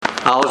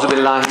أعوذ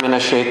بالله من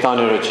الشيطان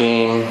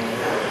الرجيم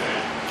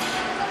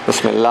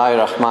بسم الله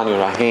الرحمن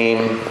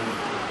الرحيم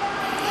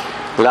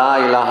لا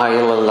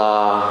إله إلا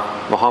الله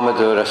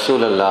محمد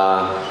رسول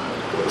الله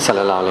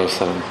صلى الله عليه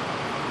وسلم.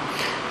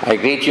 I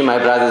greet you, my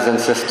brothers and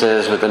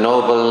sisters, with the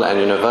noble and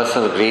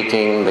universal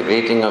greeting, the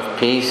greeting of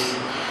peace,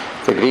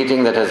 the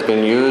greeting that has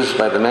been used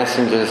by the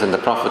messengers and the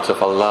prophets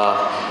of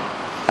Allah.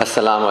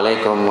 Assalamu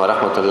alaikum wa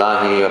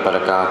rahmatullahi wa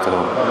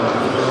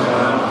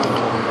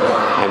barakatuh.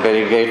 I'm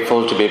very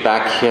grateful to be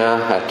back here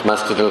at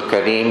Masjid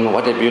al-Kareem.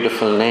 What a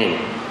beautiful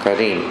name,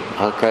 Kareem,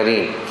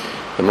 Al-Kareem,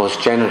 the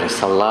most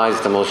generous. Allah is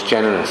the most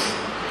generous.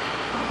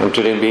 And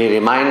to be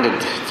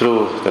reminded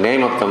through the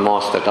name of the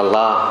mosque that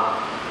Allah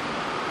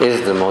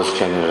is the most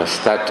generous.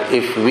 That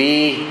if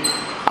we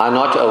are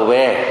not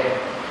aware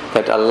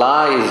that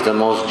Allah is the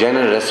most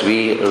generous,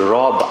 we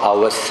rob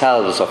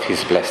ourselves of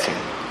His blessing.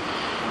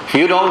 If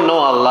you don't know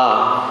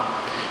Allah,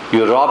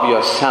 you rob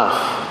yourself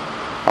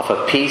of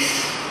a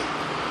peace,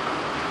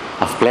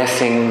 of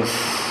blessings,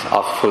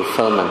 of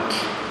fulfillment.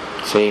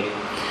 See,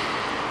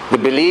 the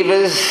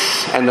believers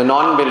and the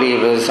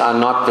non-believers are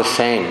not the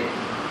same.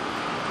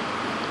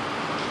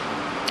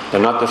 They're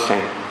not the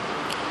same.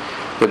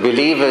 The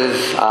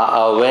believers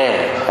are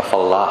aware of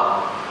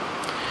Allah.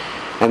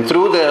 And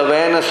through the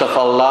awareness of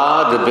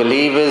Allah, the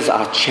believers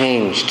are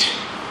changed.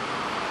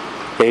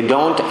 They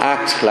don't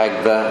act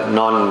like the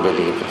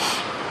non-believers.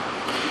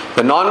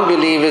 The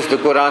non-believers, the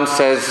Quran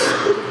says,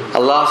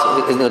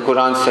 Allah in the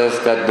Quran says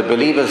that the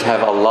believers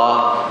have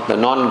Allah, the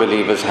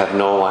non-believers have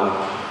no one.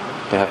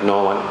 They have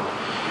no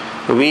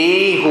one.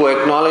 We who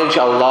acknowledge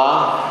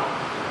Allah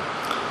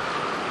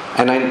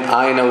and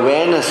are in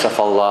awareness of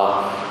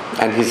Allah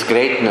and His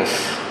greatness,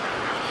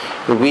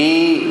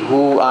 we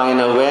who are in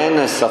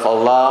awareness of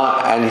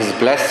Allah and His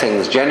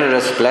blessings,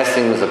 generous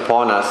blessings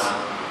upon us,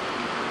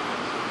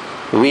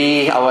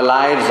 our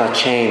lives are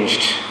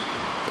changed.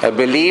 A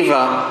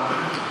believer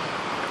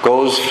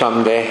goes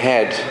from their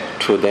head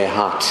to their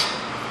heart.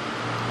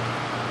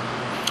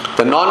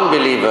 The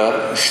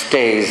non-believer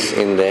stays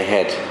in their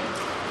head.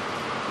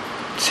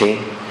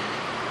 See?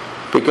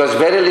 Because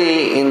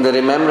verily in the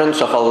remembrance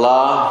of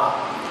Allah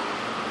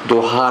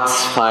do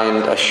hearts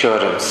find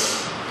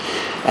assurance.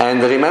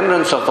 And the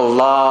remembrance of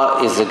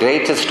Allah is the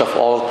greatest of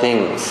all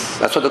things.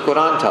 That's what the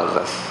Quran tells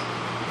us.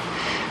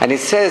 And it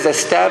says,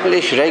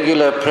 establish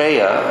regular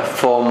prayer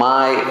for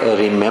my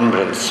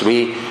remembrance.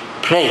 We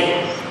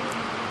pray,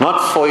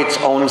 not for its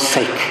own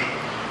sake,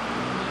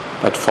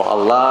 but for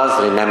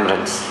Allah's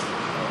remembrance.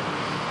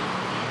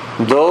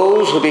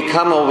 Those who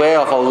become aware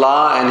of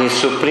Allah and His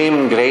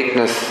supreme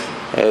greatness,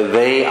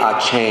 they are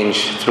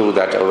changed through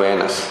that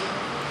awareness.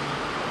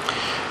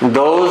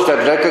 Those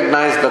that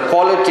recognize the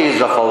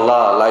qualities of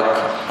Allah,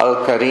 like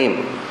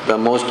Al-Kareem, the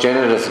most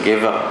generous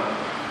giver,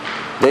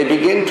 they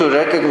begin to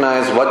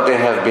recognize what they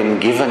have been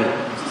given.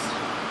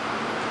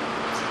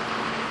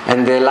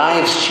 And their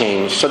lives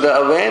change. So the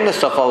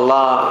awareness of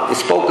Allah is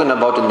spoken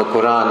about in the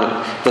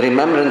Quran. The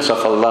remembrance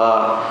of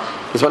Allah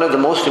is one of the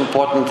most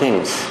important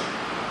things.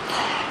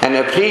 And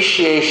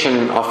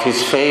appreciation of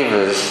His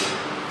favors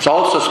is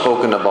also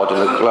spoken about in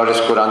the glorious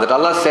Quran. That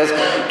Allah says,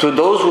 to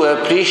those who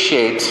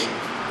appreciate,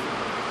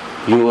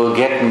 you will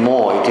get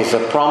more. It is a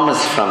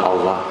promise from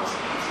Allah.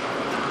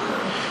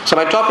 So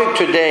my topic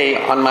today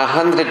on my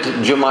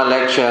 100th Jumu'ah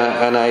lecture,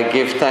 and I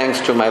give thanks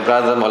to my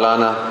brother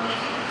Maulana,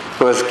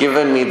 who has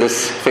given me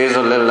this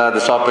Fazulillah,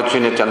 this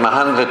opportunity on my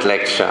 100th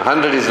lecture.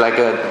 100 is like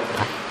a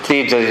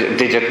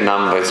 3-digit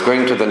number. It's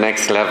going to the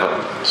next level.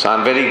 So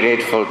I'm very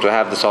grateful to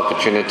have this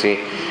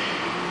opportunity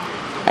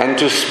and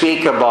to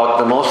speak about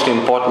the most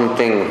important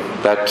thing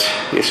that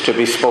is to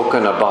be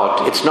spoken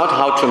about. It's not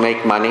how to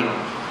make money.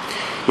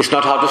 It's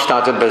not how to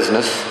start a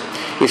business.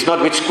 It's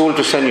not which school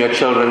to send your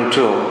children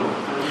to.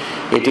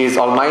 It is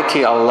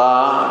Almighty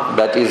Allah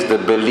that is the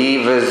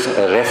believer's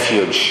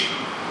refuge.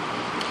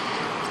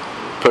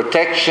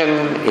 Protection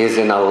is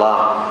in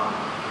Allah.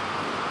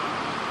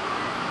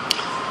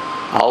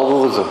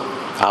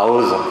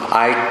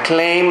 I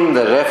claim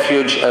the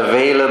refuge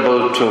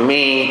available to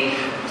me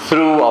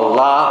through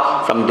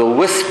Allah from the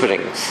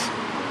whisperings.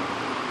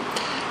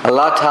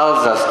 Allah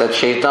tells us that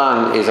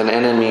Shaitan is an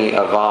enemy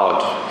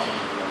avowed.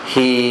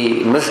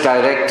 He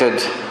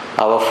misdirected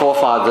our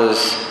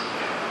forefathers,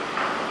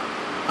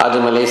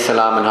 Adam alayhi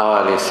salam and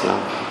Hawa alayhi salam.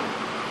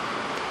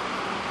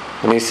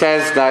 And he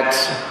says that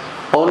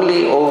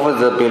only over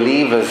the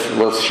believers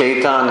will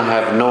Shaitan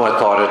have no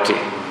authority.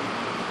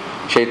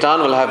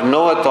 Shaitan will have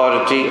no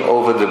authority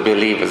over the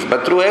believers.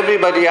 But through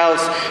everybody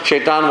else,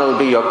 Shaitan will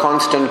be your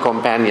constant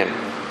companion.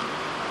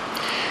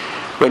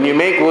 When you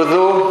make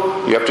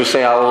wudu, you have to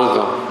say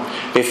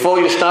A'udhu. Before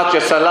you start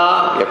your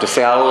salah, you have to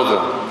say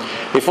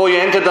A'udhu. Before you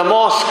enter the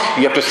mosque,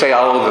 you have to say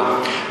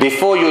A'udhu.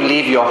 Before you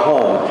leave your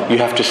home, you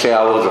have to say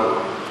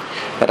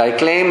A'udhu. That I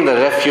claim the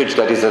refuge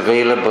that is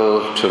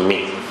available to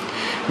me.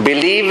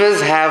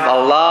 Believers have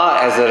Allah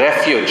as a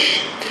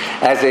refuge,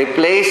 as a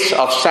place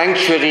of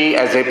sanctuary,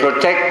 as a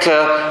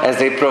protector,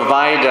 as a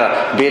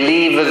provider.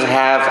 Believers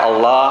have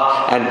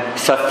Allah, and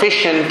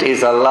sufficient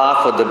is Allah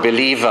for the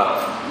believer.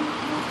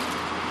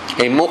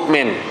 A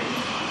mu'min,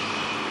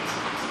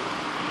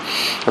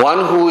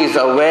 one who is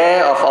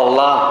aware of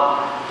Allah,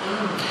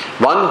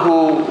 one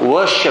who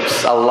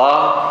worships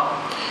Allah,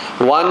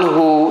 one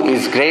who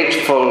is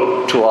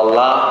grateful to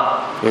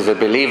Allah, is a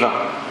believer.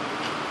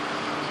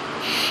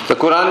 The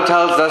Quran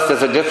tells us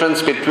there's a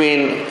difference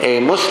between a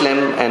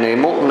Muslim and a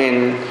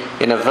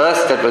mu'min in a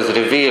verse that was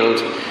revealed,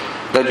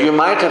 that you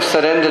might have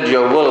surrendered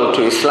your will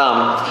to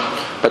Islam,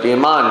 but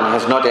Iman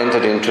has not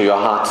entered into your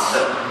hearts.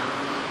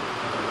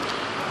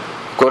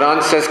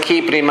 Quran says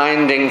keep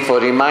reminding, for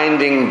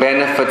reminding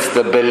benefits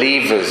the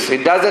believers.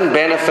 It doesn't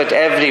benefit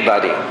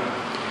everybody.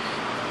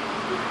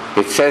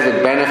 It says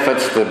it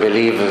benefits the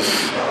believers.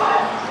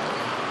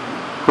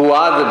 Who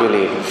are the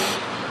believers?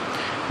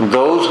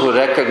 Those who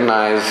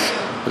recognize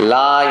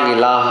La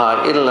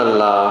ilaha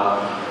illallah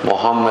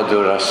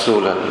Muhammadur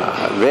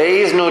Rasulullah. There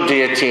is no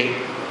deity.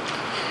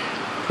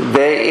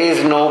 There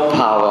is no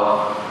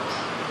power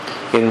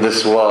in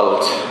this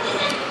world.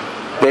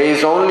 There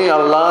is only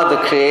Allah, the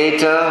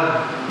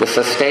creator, the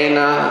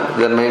sustainer,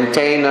 the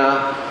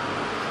maintainer,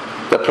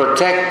 the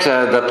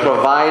protector, the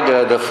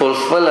provider, the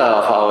fulfiller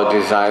of our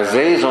desires.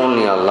 There is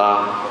only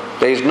Allah.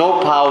 There is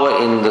no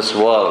power in this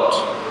world.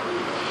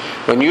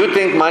 When you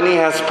think money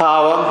has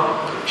power,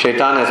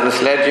 Shaitan has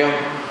misled you.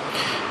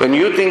 When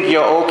you think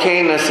your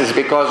okayness is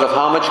because of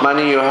how much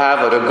money you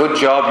have, or a good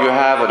job you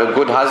have, or a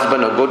good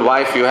husband or good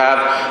wife you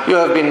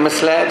have been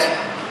misled.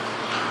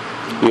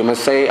 You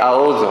must say,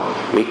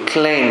 A'udhu. We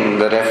claim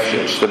the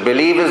refuge. The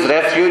believer's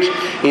refuge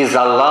is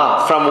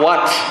Allah. From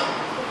what?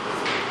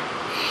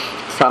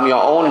 From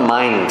your own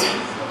mind.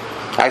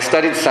 I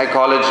studied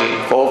psychology.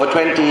 For over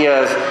 20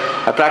 years,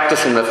 I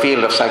practiced in the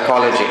field of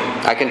psychology.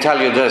 I can tell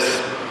you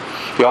this.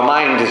 Your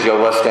mind is your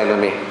worst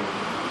enemy.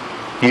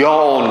 Your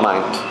own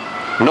mind.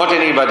 Not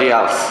anybody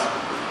else.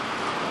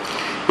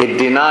 It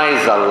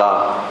denies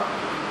Allah.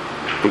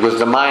 Because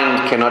the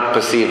mind cannot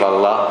perceive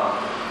Allah.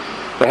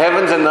 The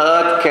heavens and the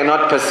earth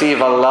cannot perceive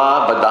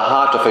Allah, but the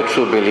heart of a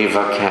true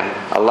believer can.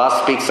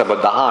 Allah speaks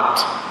about the heart.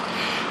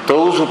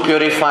 Those who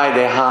purify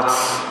their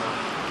hearts.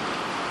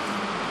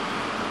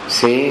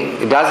 See,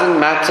 it doesn't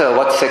matter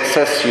what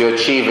success you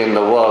achieve in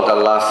the world,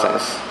 Allah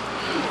says.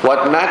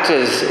 What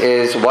matters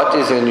is what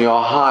is in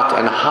your heart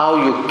and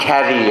how you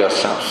carry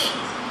yourself.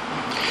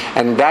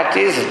 And that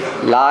is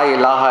La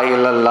ilaha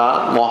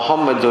illallah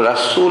Muhammadur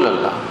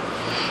Rasulullah.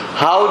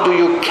 How do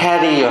you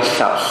carry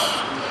yourself?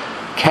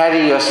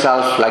 Carry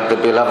yourself like the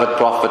beloved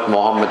Prophet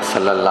Muhammad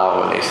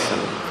sallallahu alaihi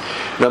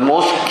wasallam. The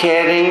most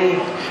caring,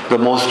 the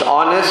most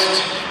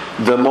honest,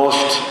 the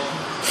most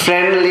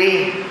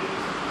friendly,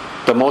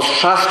 the most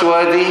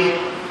trustworthy,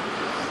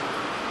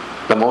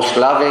 the most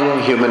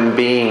loving human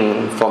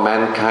being for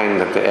mankind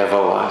that there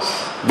ever was.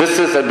 This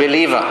is a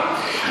believer.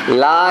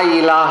 La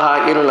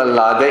ilaha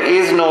illallah. There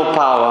is no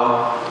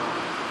power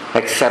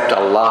except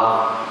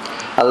Allah.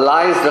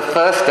 Allah is the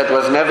first that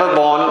was never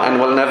born and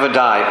will never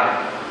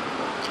die.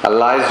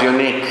 Allah is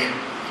unique,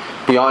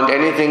 beyond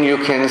anything you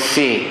can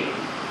see.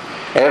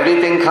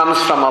 Everything comes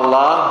from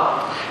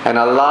Allah, and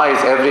Allah is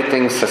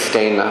everything's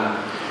sustainer.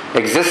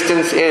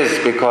 Existence is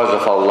because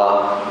of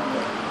Allah.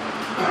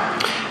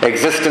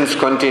 Existence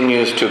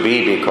continues to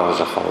be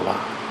because of Allah.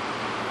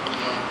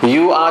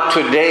 You are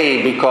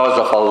today because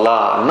of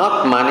Allah,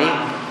 not money,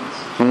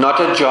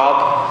 not a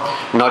job,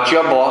 not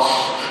your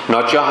boss,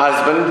 not your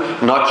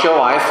husband, not your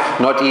wife,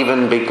 not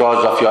even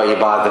because of your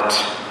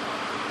ibadat.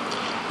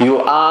 You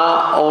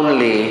are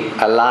only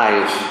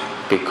alive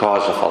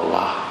because of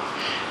Allah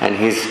and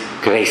His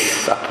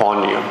grace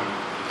upon you.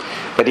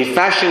 That He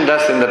fashioned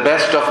us in the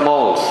best of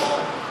molds.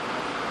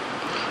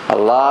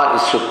 Allah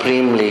is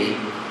supremely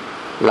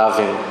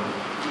loving,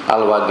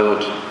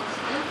 Al-Wadud.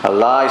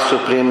 Allah is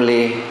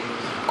supremely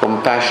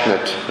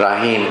compassionate,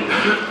 Rahim.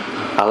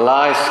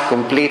 Allah is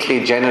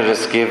completely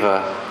generous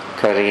giver,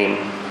 Kareem.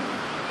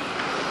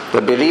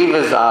 The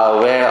believers are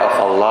aware of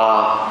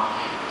Allah,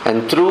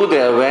 and through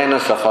the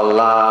awareness of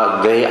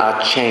Allah, they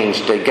are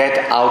changed. They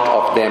get out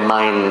of their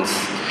minds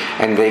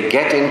and they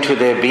get into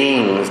their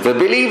beings. The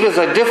believers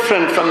are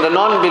different from the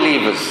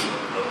non-believers.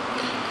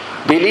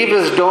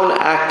 Believers don't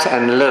act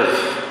and live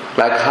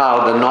like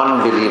how the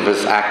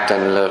non-believers act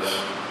and live.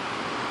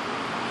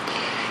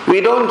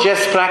 We don't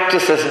just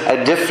practice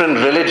a different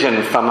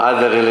religion from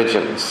other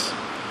religions.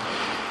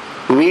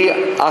 We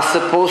are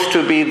supposed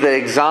to be the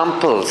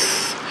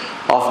examples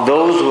of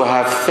those who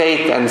have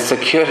faith and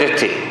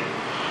security.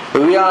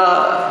 We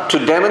are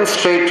to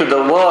demonstrate to the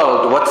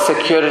world what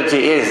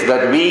security is,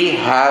 that we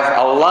have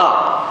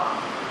Allah.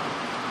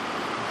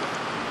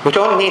 We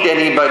don't need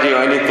anybody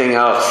or anything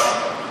else.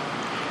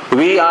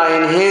 We are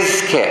in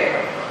His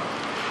care.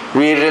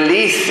 We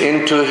release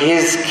into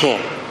His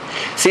care.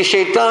 See,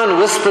 Shaitan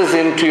whispers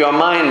into your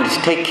mind,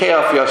 take care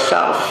of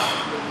yourself.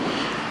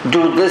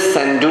 Do this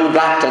and do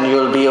that and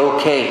you'll be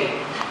okay.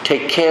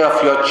 Take care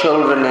of your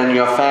children and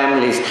your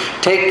families.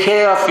 Take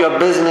care of your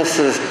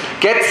businesses.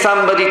 Get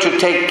somebody to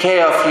take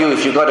care of you.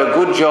 If you've got a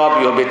good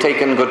job, you'll be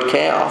taken good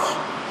care of.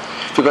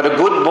 If you've got a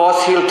good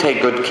boss, he'll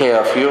take good care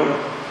of you.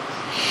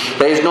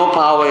 There is no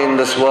power in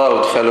this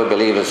world, fellow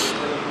believers.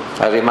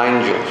 I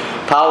remind you,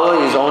 power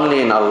is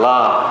only in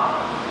Allah.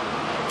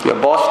 Your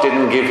boss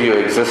didn't give you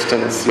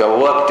existence. Your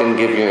work didn't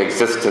give you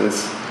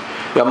existence.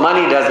 Your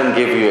money doesn't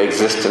give you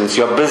existence.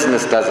 Your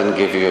business doesn't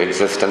give you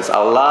existence.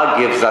 Allah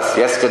gives us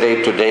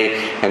yesterday, today,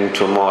 and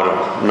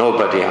tomorrow.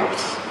 Nobody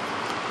else.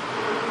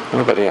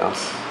 Nobody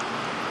else.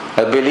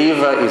 A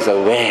believer is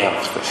aware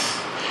of this.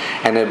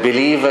 And a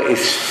believer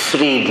is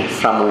freed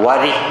from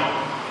worry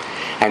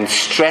and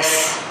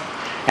stress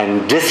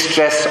and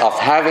distress of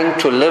having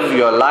to live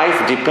your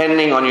life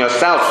depending on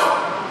yourself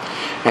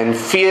and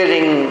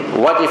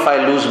fearing, what if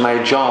I lose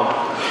my job?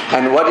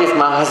 And what if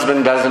my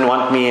husband doesn't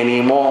want me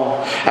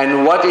anymore?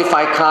 And what if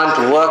I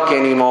can't work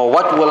anymore?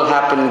 What will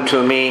happen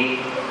to me?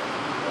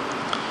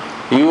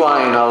 You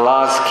are in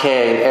Allah's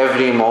care in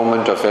every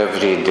moment of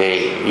every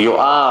day. You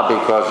are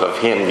because of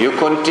Him. You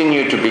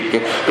continue to be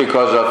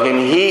because of Him.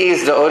 He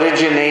is the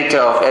originator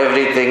of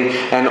everything,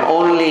 and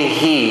only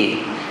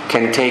He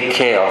can take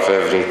care of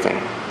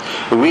everything.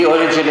 We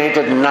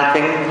originated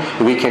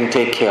nothing. We can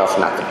take care of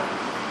nothing.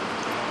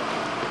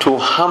 To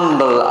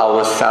humble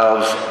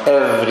ourselves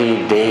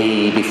every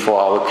day before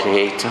our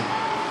Creator,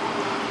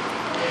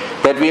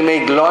 that we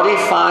may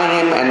glorify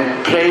Him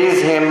and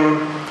praise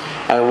Him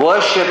and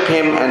worship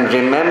Him and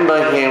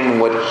remember Him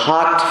with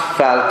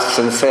heartfelt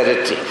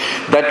sincerity.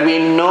 That we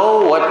know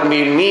what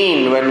we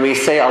mean when we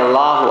say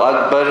Allahu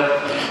Akbar,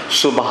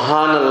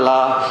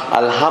 Subhanallah,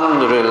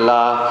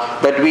 Alhamdulillah.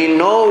 That we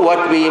know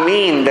what we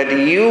mean, that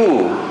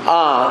you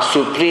are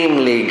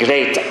supremely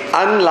great,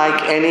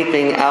 unlike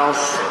anything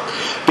else.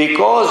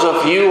 Because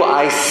of you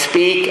I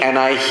speak and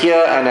I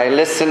hear and I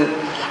listen,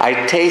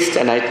 I taste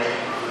and I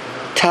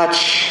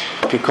touch.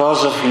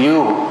 Because of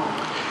you,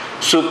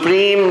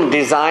 supreme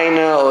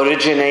designer,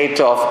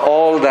 originator of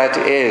all that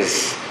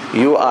is,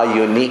 you are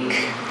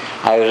unique.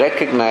 I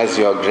recognize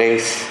your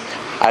grace.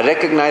 I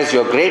recognize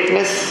your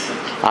greatness.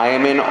 I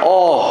am in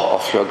awe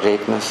of your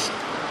greatness.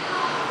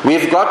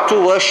 We've got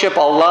to worship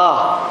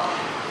Allah.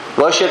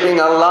 Worshipping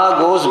Allah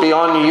goes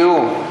beyond you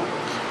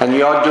and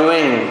your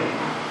doing.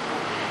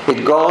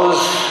 It goes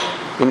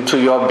into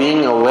your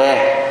being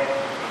aware.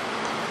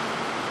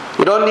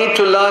 You don't need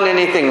to learn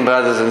anything,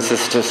 brothers and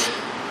sisters.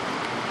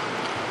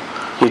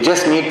 You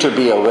just need to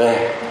be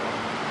aware.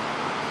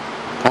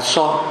 That's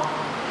all.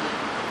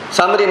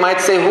 Somebody might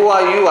say, who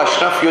are you,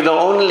 Ashraf? You're the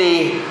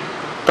only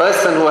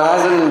person who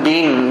hasn't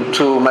been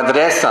to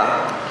madrasa,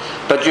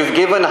 but you've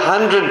given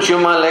 100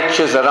 Jumu'ah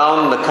lectures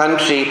around the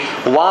country.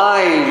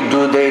 Why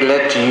do they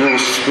let you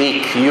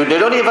speak? They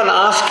don't even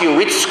ask you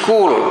which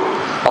school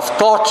of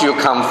thought you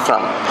come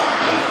from.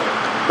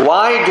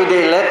 Why do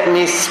they let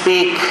me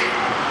speak?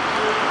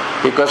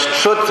 Because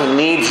truth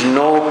needs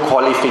no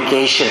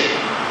qualification.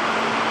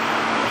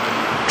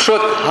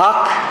 Truth,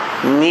 haq,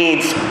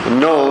 needs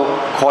no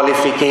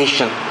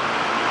qualification.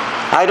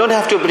 I don't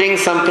have to bring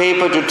some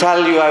paper to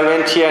tell you I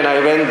went here and I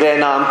went there,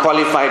 now I'm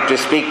qualified to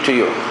speak to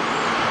you.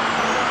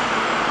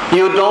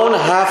 You don't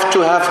have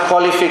to have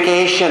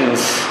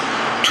qualifications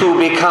to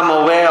become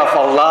aware of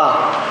Allah.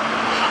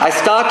 I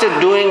started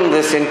doing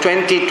this in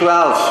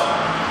 2012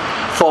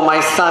 for my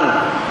son.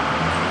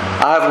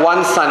 I have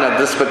one son at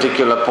this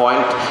particular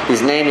point.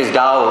 His name is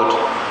Dawood.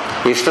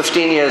 He's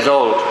 15 years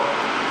old.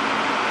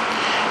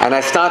 And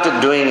I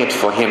started doing it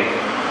for him.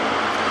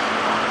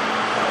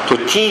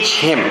 To teach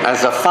him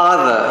as a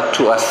father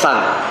to a son.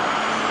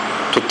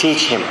 To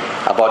teach him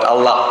about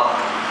Allah.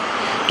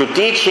 To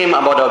teach him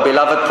about our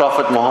beloved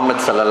Prophet Muhammad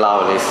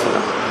sallallahu alaihi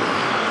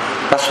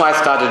wasallam. That's why I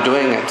started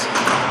doing it.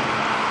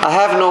 I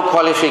have no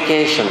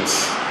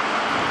qualifications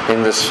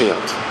in this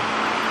field.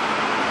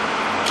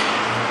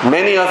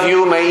 Many of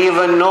you may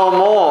even know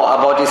more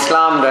about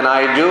Islam than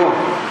I do.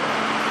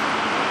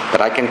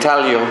 But I can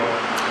tell you,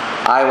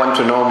 I want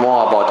to know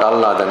more about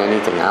Allah than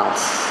anything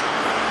else.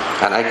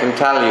 And I can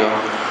tell you,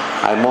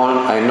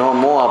 I know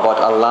more about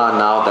Allah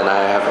now than I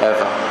have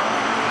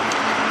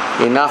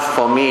ever. Enough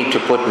for me to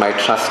put my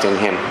trust in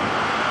Him.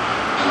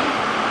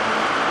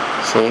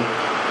 See?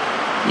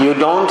 You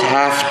don't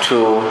have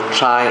to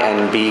try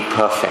and be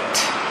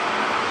perfect.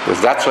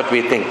 Because that's what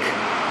we think.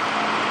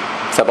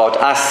 It's about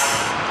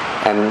us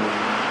and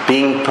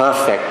being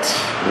perfect.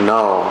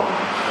 No.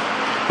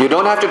 You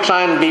don't have to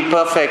try and be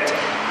perfect.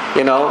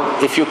 You know,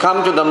 if you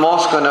come to the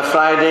mosque on a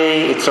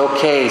Friday, it's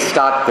okay,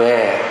 start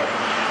there.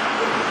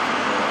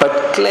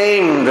 But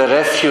claim the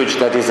refuge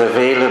that is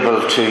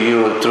available to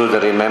you through the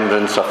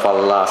remembrance of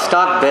Allah.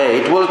 Start there,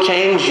 it will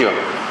change you.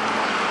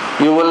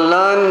 You will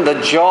learn the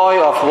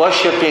joy of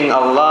worshipping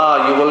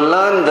Allah. You will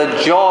learn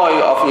the joy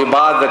of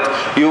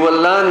ibadat. You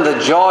will learn the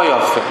joy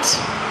of it.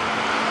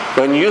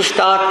 When you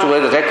start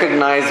with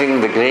recognizing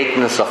the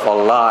greatness of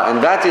Allah,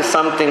 and that is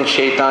something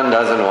shaitan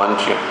doesn't want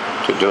you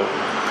to do.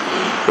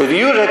 If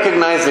you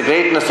recognize the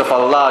greatness of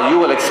Allah, you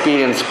will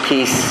experience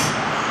peace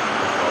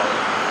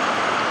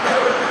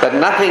that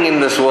nothing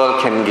in this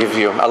world can give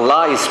you.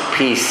 Allah is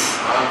peace.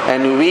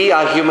 And we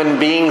are human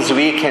beings,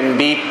 we can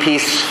be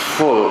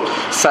peaceful.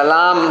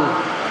 Salam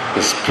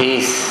is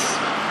peace.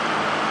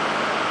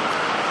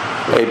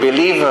 A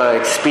believer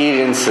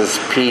experiences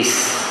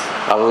peace.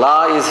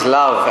 Allah is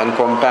love and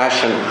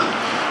compassion.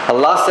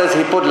 Allah says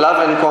He put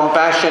love and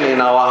compassion in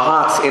our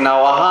hearts. In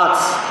our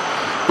hearts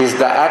is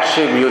the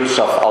attributes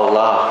of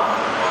Allah.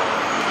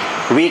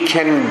 We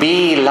can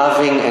be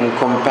loving and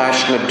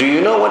compassionate. Do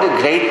you know what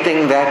a great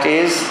thing that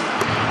is?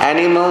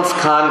 Animals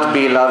can't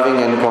be loving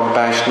and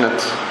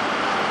compassionate.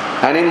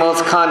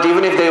 Animals can't,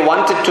 even if they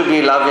wanted to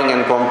be loving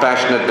and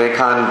compassionate, they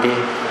can't be.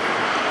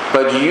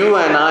 But you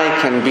and I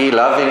can be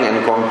loving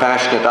and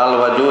compassionate.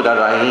 Al-Wadud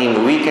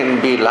Ar-Rahim. We can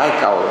be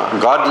like Allah,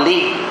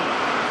 godly.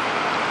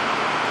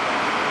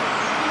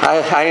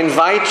 I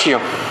invite you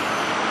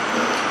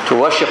to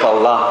worship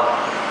Allah.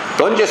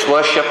 Don't just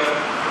worship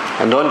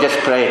and don't just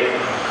pray.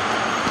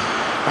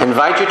 I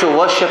invite you to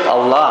worship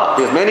Allah.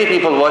 Because many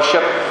people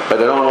worship, but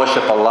they don't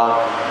worship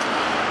Allah.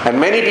 And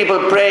many people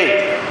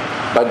pray,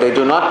 but they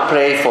do not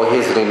pray for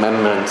His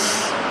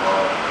remembrance.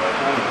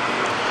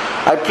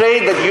 I pray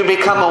that you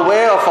become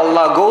aware of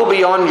Allah. Go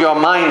beyond your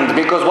mind.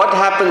 Because what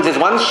happens is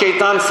once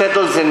shaitan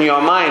settles in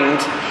your mind,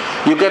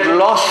 you get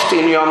lost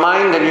in your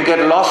mind and you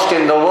get lost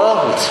in the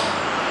world.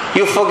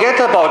 You forget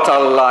about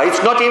Allah.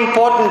 It's not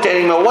important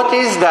anymore. What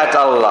is that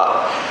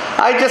Allah?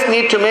 I just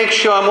need to make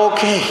sure I'm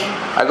okay.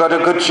 I got a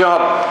good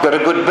job, got a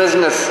good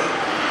business.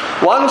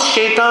 Once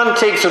shaitan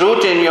takes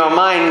root in your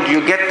mind,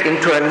 you get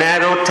into a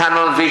narrow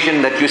tunnel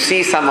vision that you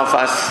see some of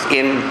us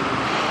in.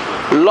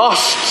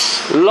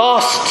 Lost.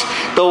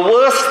 The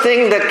worst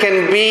thing that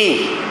can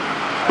be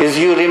is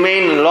you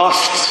remain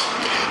lost.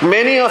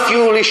 Many of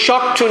you will be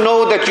shocked to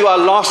know that you are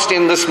lost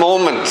in this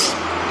moment.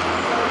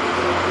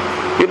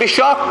 You'll be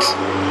shocked.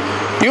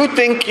 You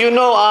think,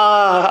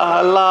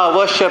 Allah,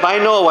 worship, I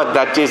know what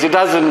that is. It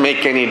doesn't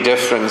make any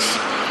difference.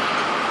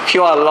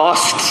 You are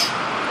lost.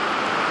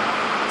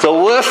 The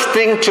worst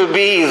thing to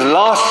be is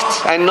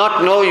lost and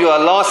not know you are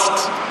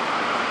lost.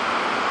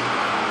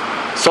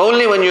 It's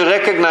only when you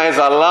recognize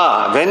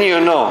Allah, then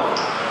you know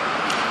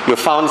you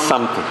found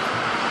something.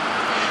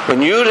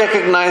 When you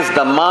recognize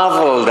the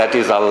marvel that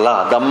is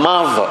Allah, the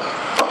marvel,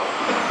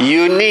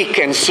 unique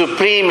and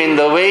supreme in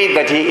the way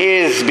that He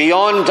is,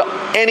 beyond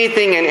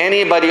anything and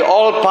anybody,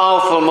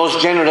 all-powerful,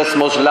 most generous,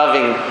 most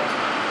loving.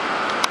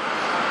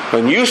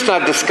 When you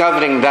start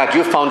discovering that,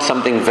 you found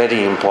something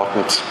very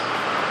important.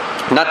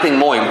 Nothing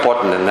more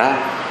important than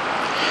that.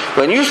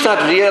 When you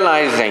start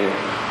realizing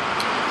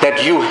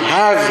that you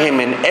have Him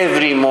in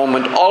every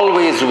moment,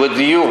 always with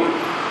you,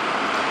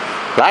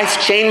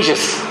 life changes.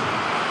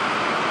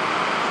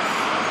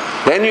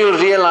 Then you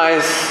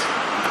realize,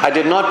 I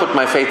did not put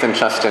my faith and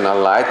trust in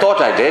Allah. I thought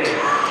I did,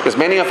 because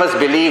many of us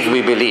believe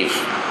we believe,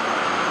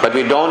 but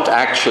we don't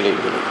actually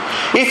believe.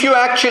 If you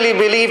actually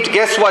believed,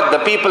 guess what? The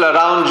people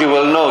around you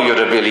will know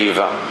you're a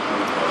believer.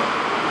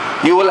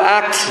 You will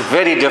act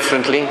very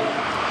differently.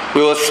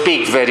 You will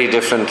speak very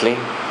differently.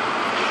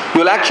 You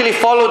will actually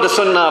follow the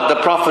sunnah of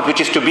the Prophet, which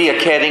is to be a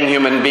caring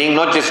human being,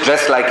 not just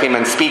dress like him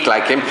and speak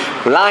like him,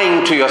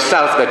 lying to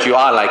yourself that you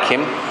are like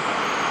him,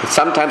 and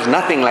sometimes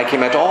nothing like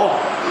him at all.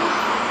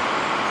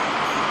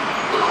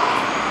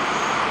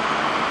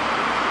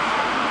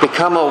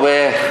 Become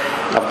aware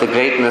of the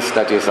greatness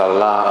that is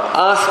Allah.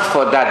 Ask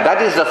for that.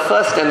 That is the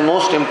first and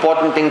most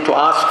important thing to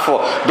ask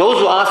for. Those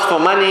who ask for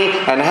money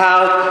and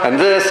health and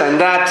this and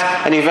that,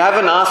 and if you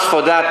haven't asked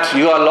for that,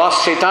 you are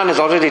lost. Shaitan has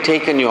already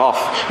taken you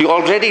off. You're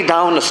already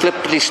down a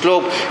slippery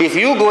slope. If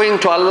you going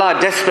to Allah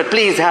desperate,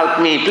 please help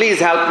me,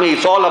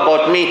 it's all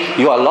about me,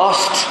 you are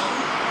lost.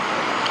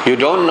 You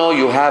don't know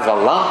you have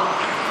Allah.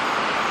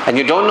 And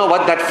you don't know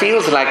what that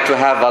feels like to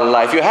have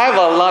Allah. If you have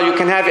Allah, you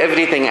can have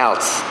everything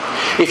else.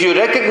 If you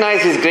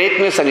recognize His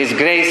greatness and His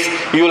grace,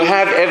 you will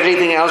have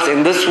everything else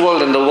in this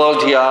world and the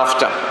world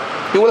hereafter.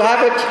 You will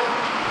have it.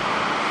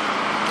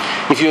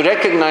 If you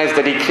recognize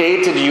that He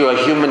created you a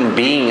human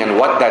being and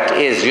what that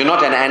is, you're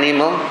not an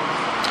animal.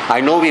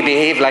 I know we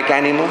behave like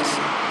animals.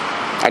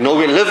 I know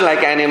we live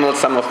like animals,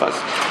 some of us,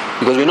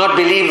 because we're not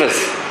believers.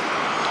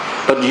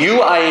 But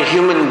you are a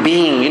human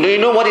being. You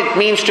know what it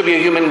means to be a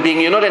human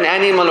being. You're not an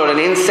animal or an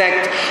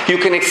insect. You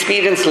can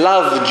experience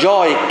love,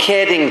 joy,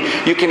 caring.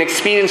 You can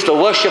experience the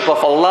worship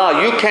of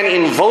Allah. You can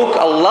invoke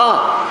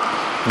Allah.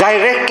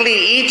 Directly,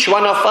 each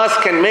one of us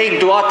can make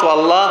dua to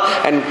Allah.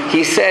 And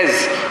He says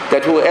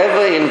that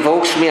whoever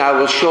invokes me, I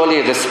will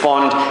surely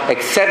respond,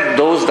 except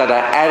those that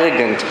are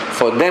arrogant.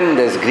 For them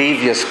there's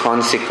grievous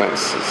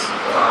consequences.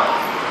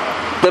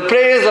 The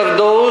prayers of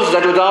those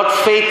that without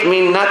faith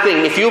mean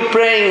nothing. If you're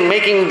praying,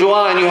 making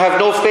dua and you have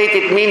no faith,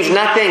 it means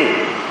nothing.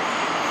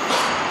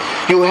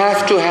 You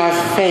have to have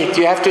faith.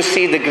 You have to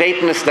see the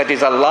greatness that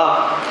is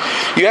Allah.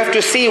 You have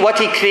to see what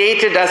He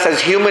created us as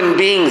human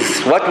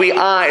beings, what we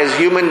are as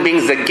human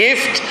beings, the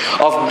gift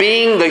of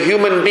being the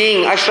human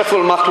being,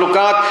 Ashraful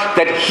Makhlukat,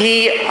 that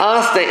He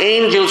asked the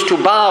angels to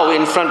bow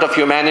in front of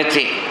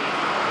humanity.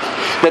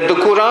 That the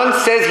Quran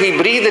says He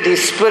breathed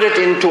His spirit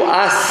into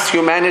us,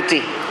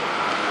 humanity.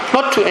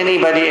 Not to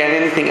anybody and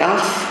anything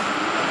else.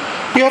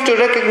 You have to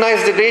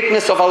recognize the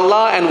greatness of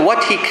Allah and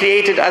what He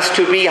created us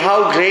to be,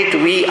 how great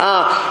we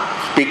are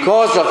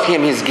because of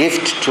Him, His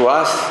gift to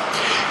us.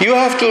 You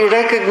have to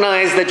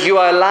recognize that you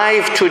are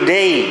alive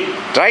today.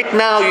 Right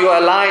now you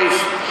are alive.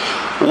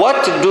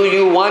 What do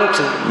you want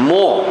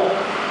more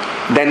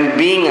than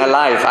being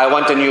alive? I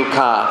want a new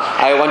car.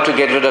 I want to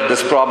get rid of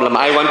this problem.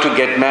 I want to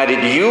get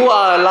married. You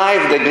are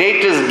alive, the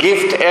greatest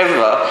gift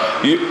ever.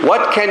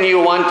 What can you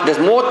want? There's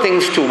more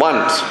things to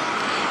want.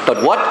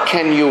 But what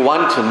can you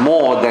want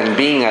more than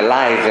being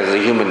alive as a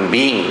human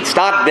being?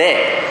 Start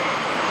there.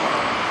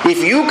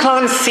 If you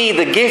can't see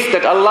the gift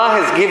that Allah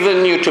has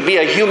given you to be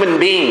a human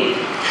being,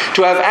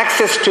 to have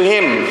access to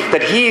Him,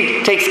 that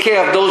He takes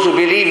care of those who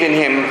believe in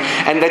Him,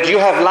 and that you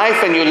have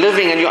life and you're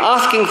living and you're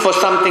asking for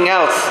something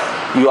else,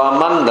 you are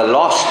among the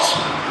lost.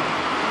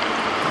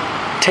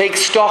 Take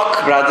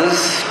stock,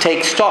 brothers.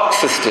 Take stock,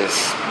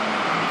 sisters.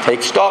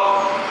 Take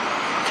stock.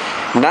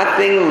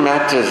 Nothing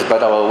matters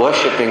but our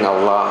worshipping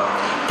Allah,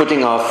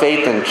 putting our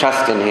faith and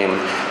trust in Him,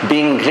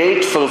 being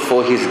grateful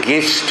for His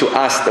gifts to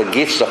us, the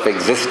gifts of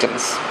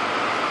existence.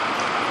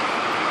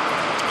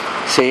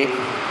 See,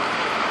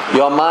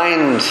 your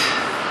mind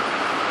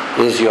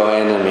is your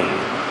enemy.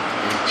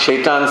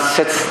 Shaitan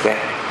sits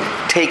there,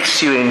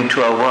 takes you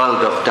into a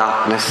world of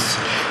darkness.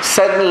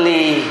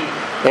 Suddenly,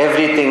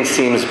 everything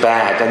seems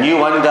bad, and you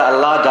wonder,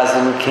 Allah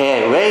doesn't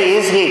care. Where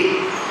is He?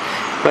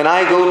 When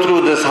I go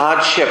through this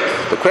hardship,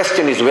 the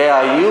question is, where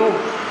are you?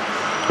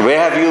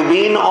 Where have you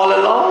been all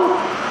along?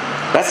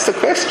 That's the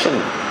question.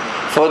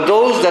 For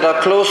those that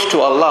are close to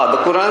Allah,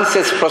 the Quran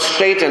says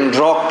prostrate and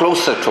draw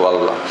closer to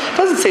Allah. It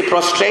doesn't say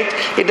prostrate.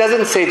 It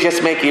doesn't say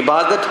just make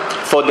ibadat.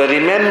 For the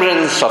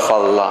remembrance of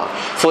Allah,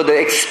 for the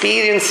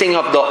experiencing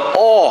of the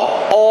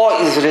awe.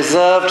 Awe is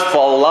reserved for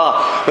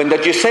Allah. When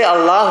that you say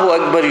Allahu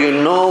Akbar, you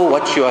know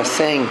what you are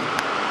saying.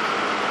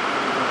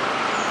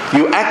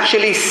 You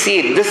actually see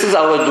it. This is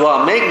our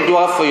dua. Make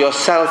dua for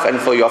yourself and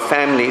for your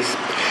families.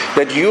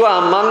 That you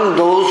are among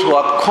those who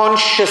are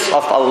conscious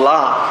of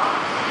Allah.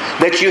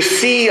 That you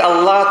see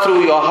Allah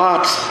through your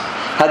heart.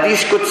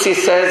 Hadith Qudsi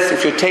says,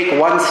 if you take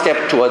one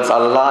step towards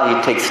Allah,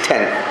 He takes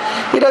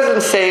 10. He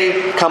doesn't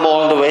say, come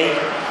all the way.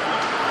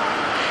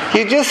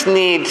 You just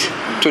need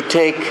to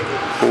take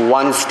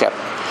one step.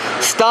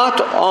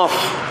 Start off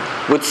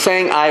with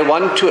saying, I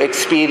want to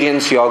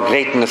experience your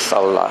greatness,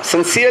 Allah.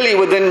 Sincerely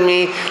within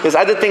me, there's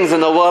other things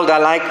in the world I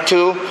like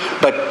too,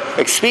 but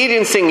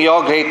experiencing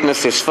your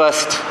greatness is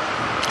first.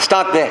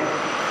 Start there.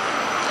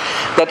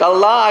 That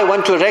Allah, I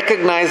want to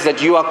recognize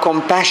that you are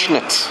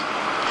compassionate.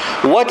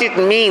 What it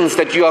means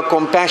that you are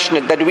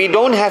compassionate, that we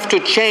don't have to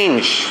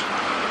change.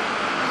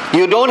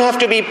 You don't have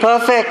to be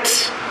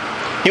perfect.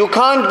 You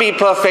can't be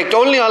perfect.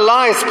 Only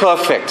Allah is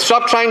perfect.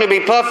 Stop trying to be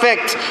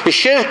perfect. It's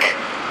shirk.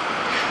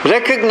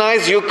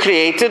 Recognize you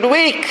created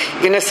weak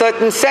in a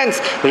certain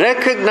sense.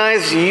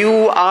 Recognize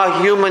you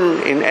are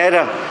human in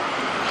error.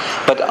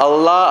 But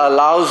Allah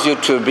allows you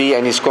to be,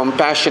 and His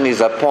compassion is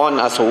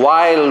upon us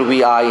while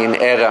we are in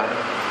error.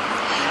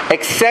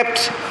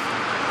 Accept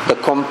the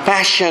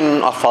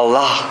compassion of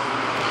Allah.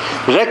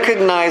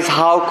 Recognize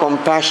how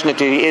compassionate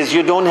He is.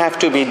 You don't have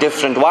to be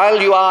different.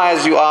 While you are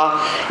as you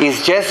are,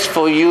 is just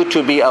for you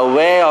to be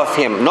aware of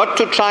Him. Not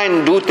to try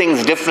and do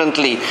things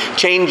differently.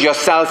 Change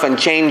yourself and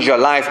change your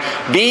life.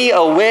 Be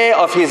aware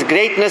of His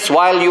greatness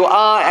while you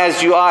are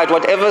as you are. At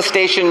whatever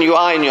station you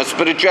are in your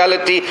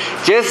spirituality,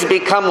 just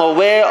become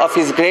aware of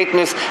His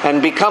greatness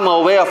and become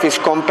aware of His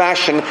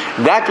compassion.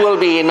 That will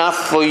be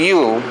enough for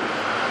you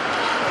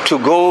to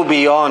go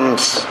beyond.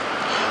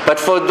 But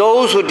for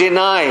those who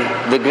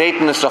deny the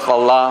greatness of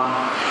Allah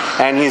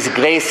and His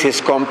grace,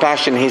 His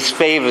compassion, His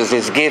favors,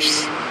 His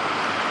gifts,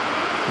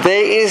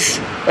 there is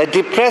a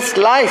depressed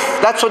life.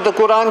 That's what the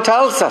Quran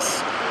tells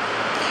us.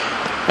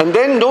 And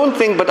then don't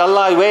think, but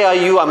Allah, where are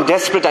you? I'm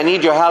desperate, I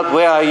need your help,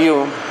 where are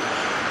you?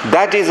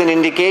 That is an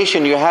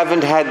indication you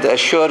haven't had the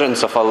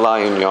assurance of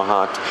Allah in your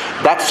heart.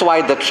 That's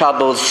why the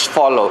troubles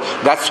follow.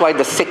 That's why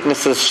the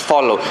sicknesses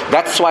follow.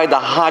 That's why the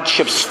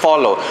hardships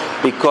follow.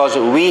 Because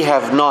we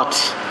have not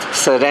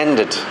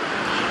surrendered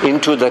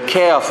into the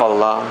care of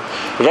Allah,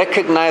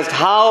 recognized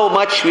how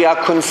much we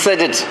are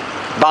considered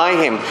by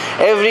Him.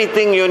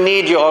 Everything you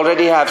need, you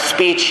already have: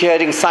 speech,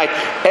 hearing, sight.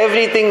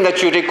 Everything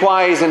that you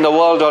require is in the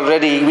world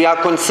already. We are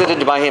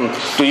considered by Him.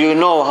 Do you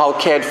know how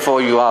cared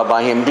for you are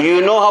by Him? Do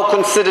you know how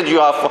considered you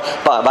are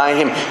by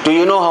Him? Do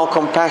you know how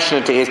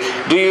compassionate He is?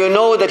 Do you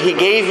know that He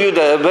gave you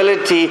the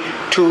ability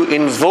to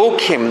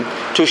invoke Him,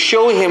 to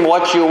show Him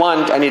what you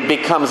want, and it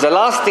becomes? The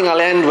last thing I'll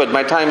end with,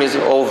 my time is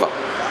over.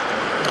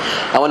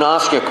 I want to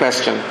ask you a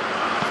question.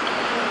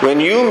 When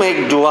you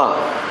make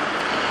dua,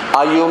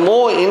 are you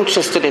more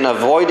interested in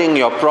avoiding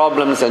your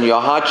problems and your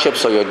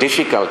hardships or your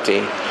difficulty?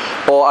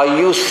 Or are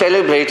you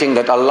celebrating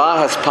that Allah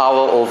has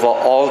power over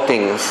all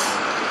things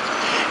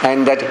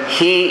and that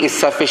He is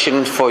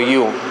sufficient for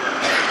you?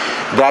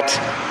 That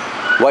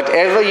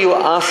whatever you're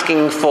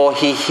asking for,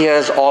 He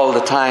hears all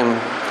the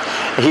time.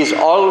 He's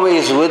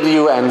always with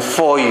you and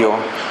for you.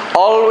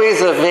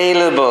 Always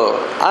available,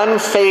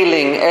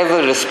 unfailing,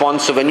 ever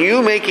responsive. When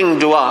you making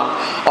dua,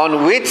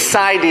 on which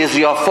side is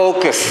your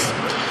focus?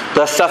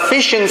 The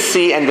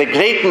sufficiency and the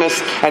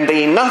greatness and the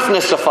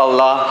enoughness of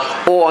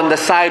Allah, or on the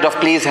side of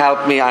please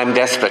help me, I'm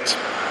desperate?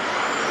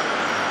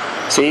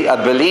 See, a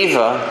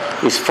believer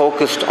is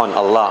focused on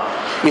Allah.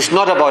 It's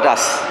not about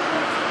us.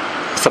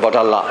 It's about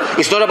Allah.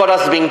 It's not about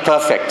us being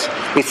perfect.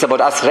 It's about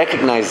us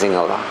recognizing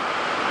Allah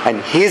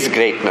and His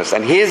greatness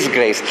and His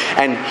grace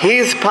and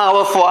His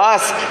power for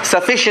us,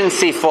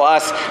 sufficiency for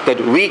us, that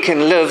we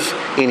can live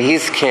in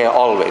His care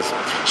always.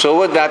 So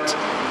with that,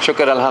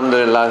 shukr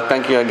alhamdulillah.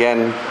 Thank you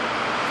again,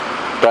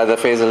 Brother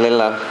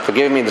Faizulillah, for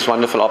giving me this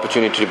wonderful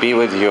opportunity to be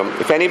with you.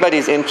 If anybody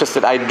is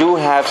interested, I do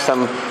have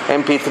some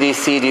MP3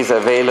 CDs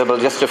available,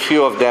 just a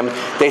few of them.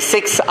 They're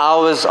 6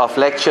 hours of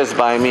lectures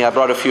by me. I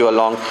brought a few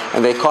along,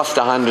 and they cost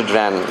 100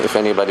 Rand if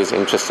anybody's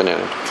interested in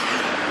it.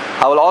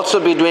 I will also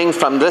be doing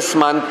from this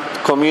month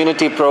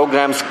community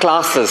programs,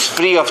 classes,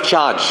 free of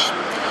charge.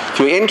 If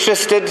you're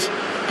interested,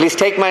 please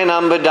take my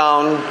number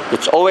down.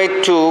 It's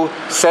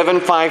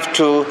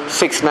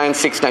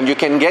 082-752-6969. You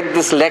can get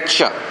this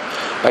lecture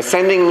by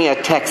sending me a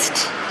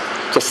text.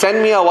 Just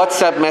send me a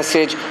WhatsApp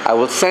message. I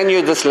will send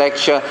you this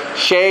lecture.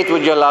 Share it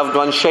with your loved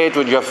ones. Share it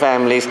with your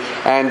families.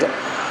 And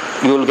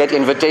you will get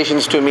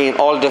invitations to me in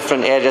all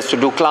different areas to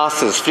do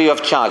classes free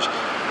of charge,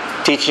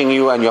 teaching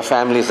you and your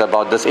families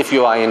about this if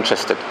you are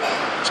interested.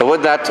 So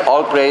with that,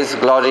 all praise,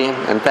 glory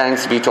and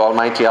thanks be to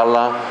Almighty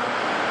Allah.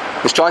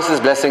 His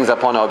choicest blessings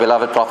upon our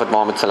beloved Prophet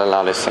Muhammad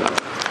sallallahu alaihi wasallam.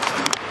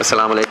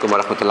 Assalamu alaikum wa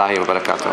rahmatullahi wa barakatuh.